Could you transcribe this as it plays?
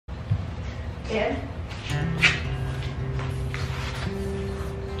in.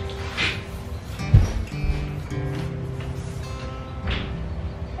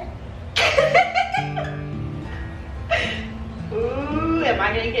 Ooh, am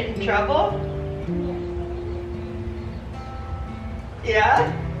I gonna get in trouble?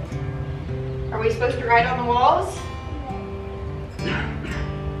 Yeah? Are we supposed to write on the walls?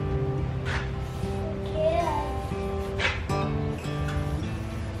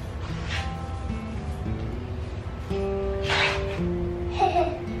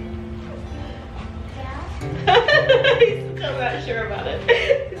 He's still not sure about it.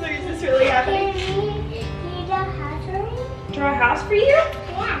 He's like, is this really happening? Can you draw a house for me? Draw a house for you?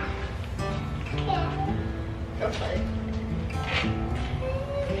 Yeah. Yeah. Go play.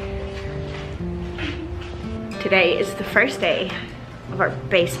 Today is the first day of our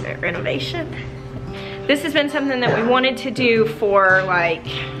basement renovation. This has been something that we wanted to do for like,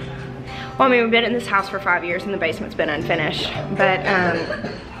 well, I mean, we've been in this house for 5 years and the basement's been unfinished, but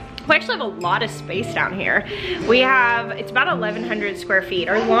we actually have a lot of space down here. We have, it's about 1,100 square feet.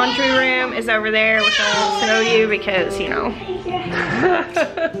 Our laundry room is over there, which I won't show you because, you know.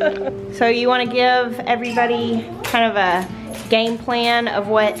 So you want to give everybody kind of a game plan of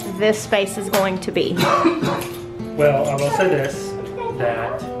what this space is going to be? Well, I will say this,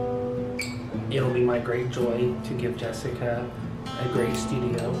 that it'll be my great joy to give Jessica a great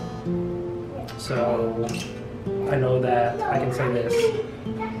studio. So I know that I can say this.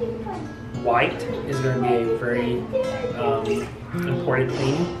 White is going to be a very important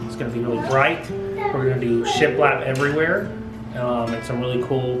theme. It's going to be really bright. We're going to do shiplap everywhere and some really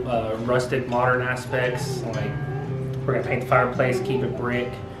cool rustic modern aspects. Like we're going to paint the fireplace, keep it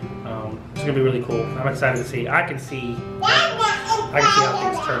brick. It's going to be really cool. I'm excited to see. I can see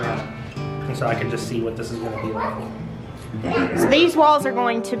how things turn out, and so I can just see what this is going to be like. So these walls are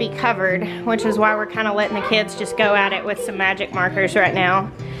going to be covered, which is why we're kind of letting the kids just go at it with some magic markers right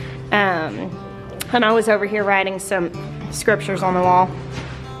now. And I was over here writing some scriptures on the wall,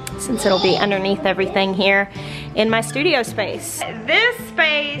 since it'll be underneath everything here in my studio space. This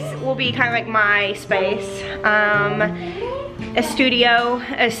space will be kind of like my space. A studio,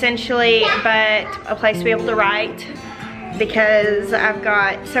 essentially, but a place to be able to write, because I've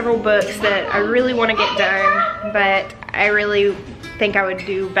got several books that I really want to get done, but I really think I would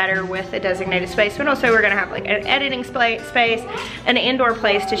do better with a designated space. But also we're gonna have like an editing space, an indoor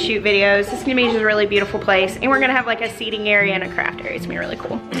place to shoot videos. This is gonna be just a really beautiful place, and we're gonna have like a seating area and a craft area. It's gonna be really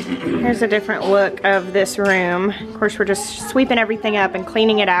cool. Here's a different look of this room. Of course, we're just sweeping everything up and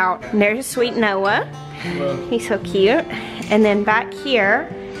cleaning it out. And there's sweet Noah. He's so cute. And then back here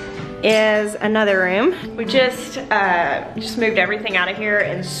is another room. We just moved everything out of here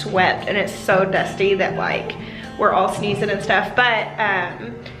and swept, and it's so dusty that like we're all sneezing and stuff. But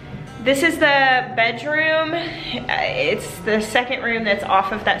this is the bedroom. It's the second room that's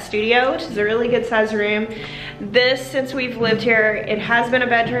off of that studio, which is a really good sized room. This, since we've lived here, it has been a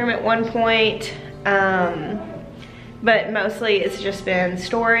bedroom at one point, but mostly it's just been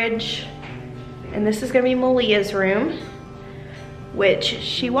storage. And this is gonna be Malia's room, which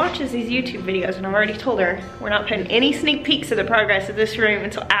she watches these YouTube videos, and I've already told her we're not putting any sneak peeks of the progress of this room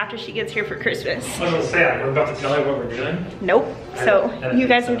until after she gets here for Christmas. I was gonna say, we're about to tell her what we're doing. Nope. So you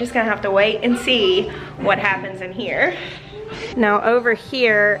guys are just gonna have to wait and see what happens in here. Now over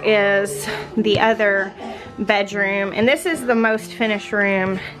here is the other bedroom, and this is the most finished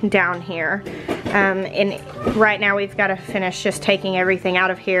room down here. And right now we've got to finish just taking everything out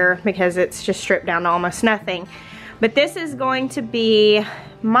of here because it's just stripped down to almost nothing. But this is going to be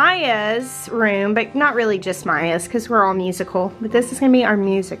Maya's room, but not really just Maya's because we're all musical. But this is going to be our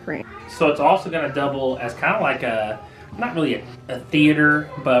music room. So it's also going to double as kind of like a, not really a theater,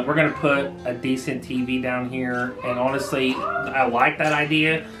 but we're going to put a decent TV down here. And honestly, I like that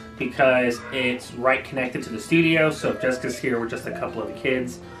idea because it's right connected to the studio. So if Jessica's here with just a couple of the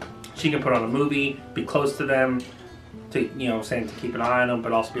kids, she can put on a movie, be close to them, to, you know, saying to keep an eye on them,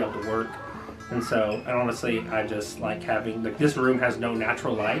 but also be able to work. And so, and honestly, I just like having, like, this room has no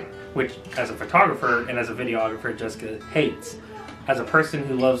natural light, which as a photographer and as a videographer, Jessica hates. As a person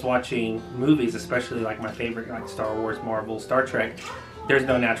who loves watching movies, especially like my favorite, like Star Wars, Marvel, Star Trek, there's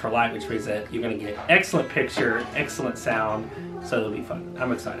no natural light, which means that you're gonna get excellent picture, excellent sound, so it'll be fun.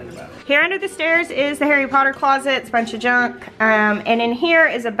 I'm excited about it. Here under the stairs is the Harry Potter closet. It's a bunch of junk. And in here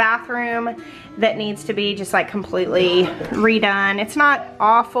is a bathroom that needs to be just like completely redone. It's not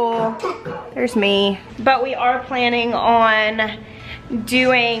awful. There's me. But we are planning on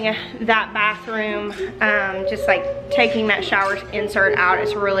doing that bathroom, just like taking that shower insert out,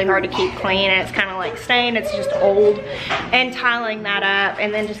 it's really hard to keep clean, and it's kind of like stained, it's just old, and tiling that up,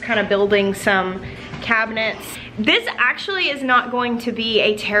 and then just kind of building some cabinets. This actually is not going to be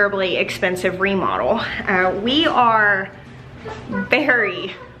a terribly expensive remodel. We are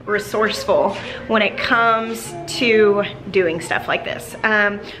very resourceful when it comes to doing stuff like this,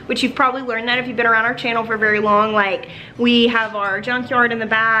 which you've probably learned that if you've been around our channel for very long. Like, we have our junkyard in the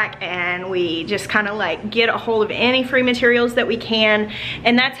back, and we just kind of like get a hold of any free materials that we can,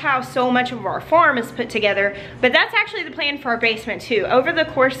 and that's how so much of our farm is put together. But that's actually the plan for our basement too. Over the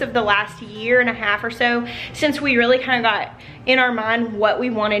course of the last year and a half or so, since we really kind of got in our mind what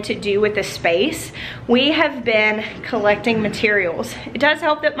we wanted to do with the space, we have been collecting materials. It does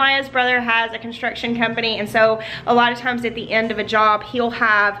help that Maya's brother has a construction company, and so a lot of times at the end of a job, he'll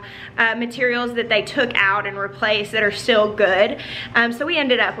have materials that they took out and replaced that are still good. So we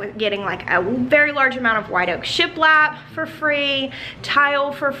ended up with getting like a very large amount of white oak shiplap for free,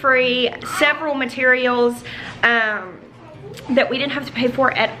 tile for free, several materials that we didn't have to pay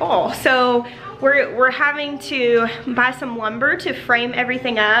for at all. So we're having to buy some lumber to frame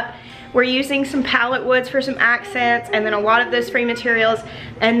everything up. We're using some pallet woods for some accents, and then a lot of those free materials,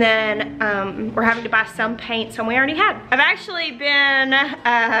 and then we're having to buy some paint, some we already had. I've actually been,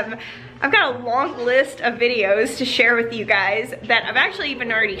 I've got a long list of videos to share with you guys that I've actually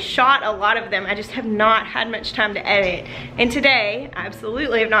even already shot a lot of them. I just have not had much time to edit. And today, I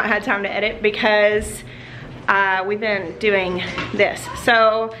absolutely have not had time to edit because we've been doing this.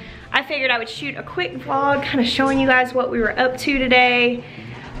 So I figured I would shoot a quick vlog kind of showing you guys what we were up to today.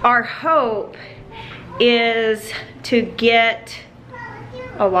 Our hope is to get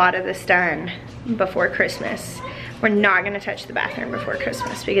a lot of this done before Christmas. We're not gonna touch the bathroom before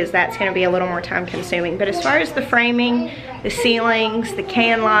Christmas because that's gonna be a little more time consuming. But as far as the framing, the ceilings, the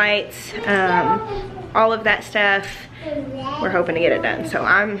can lights, all of that stuff, we're hoping to get it done. So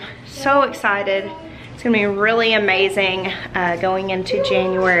I'm so excited. It's gonna be really amazing going into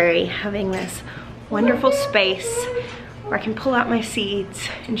January, having this wonderful space where I can pull out my seeds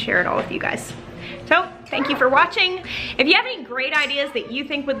and share it all with you guys. So thank you for watching. If you have any great ideas that you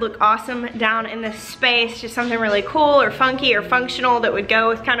think would look awesome down in this space, just something really cool or funky or functional that would go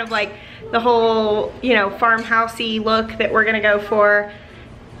with kind of like the whole, you know, farmhousey look that we're gonna go for,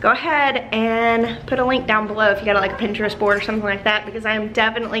 go ahead and put a link down below if you got like a Pinterest board or something like that, because I am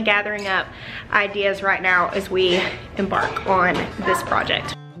definitely gathering up ideas right now as we embark on this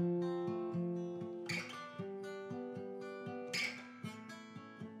project.